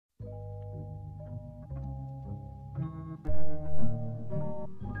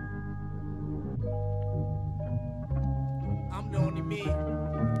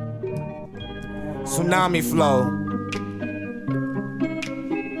Tsunami flow.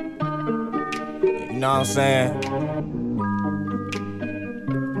 You know what I'm saying?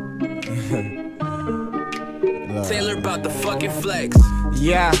 Taylor about the fucking flex.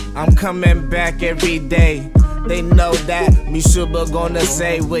 Yeah, I'm coming back every day. They know that mishuba gonna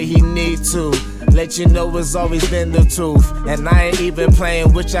say what he need to. Let you know it's always been the truth. And I ain't even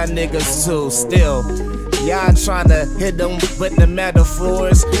playing with y'all niggas too. Still, y'all tryna hit them with the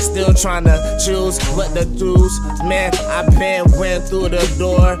metaphors. Still tryna choose what to choose. Man, I went through the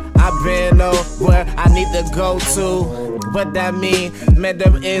door. I been where I need to go to. What that mean? Man,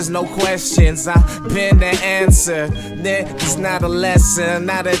 there is no questions. I been the answer. It's not a lesson,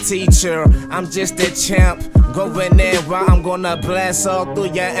 not a teacher. I'm just a champ. Going in where I'm gonna blast all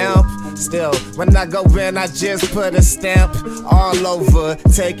through your amp. Still, when I go in, I just put a stamp all over,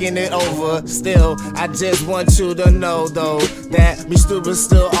 taking it over. Still, I just want you to know though that me stupid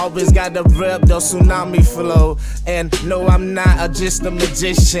still always got the rip, the tsunami flow. And no, I'm not just a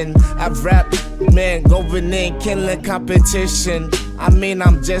magician. I rap, man, going in, killing competition. I mean,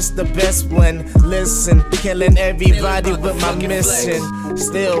 I'm just the best one. Listen, killing everybody with my mission.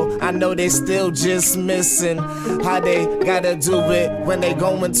 Still, I know they still just missing how they gotta do it when they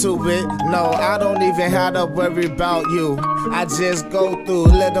go into it. No, I don't even have to worry about you. I just go through,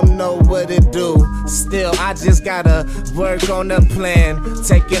 let them know what it do. Still, I just gotta work on the plan,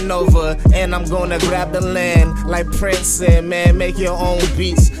 taking over, and I'm gonna grab the land. Like Prince said, man, make your own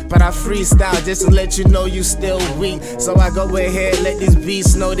beats. But I freestyle just to let you know you still weak. So I go ahead, let these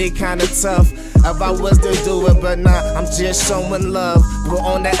beats know they kinda tough. If I was to do it, but nah, I'm just showing love. But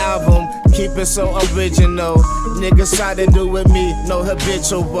on the album, keep it so original. Niggas try to do with me, no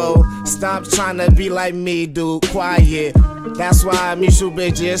habitual. Stop trying to be like me, dude, quiet. That's why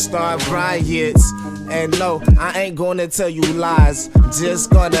mishuba just start riots. And no, I ain't gonna tell you lies. Just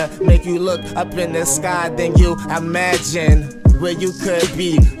gonna make you look up in the sky, then you imagine where you could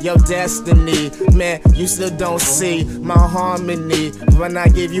be, your destiny. Man, you still don't see my harmony. When I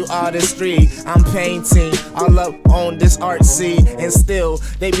give you artistry, I'm painting all up on this artsy. And still,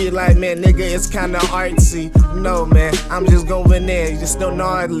 they be like, man, nigga, it's kinda artsy. No, man, I'm just going in, just still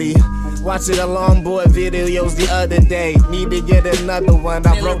gnarly. Watching the longboard videos the other day. Need to get another one,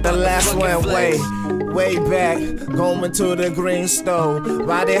 I broke the last one way back, going to the green stove.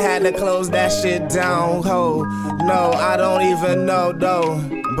 Why they had to close that shit down, ho? No, I don't even know though.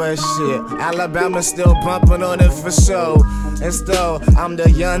 But shit, Alabama still bumping on it for sure. And still, I'm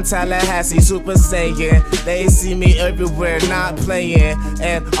the young Tallahassee Super Saiyan. They see me everywhere, not playing.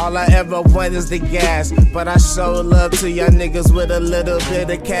 And all I ever want is the gas. But I show love to y'all niggas with a little bit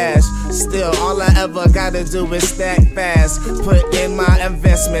of cash. Still, all I ever gotta do is stack fast. Put in my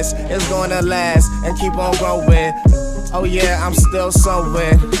investments, it's gonna last. And keep on growing. Oh yeah, I'm still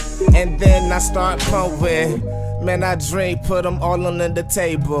sowing. And then I start pumping. Man, I drink, put them all on the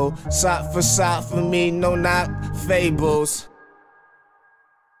table. Shot for me, no, not fables.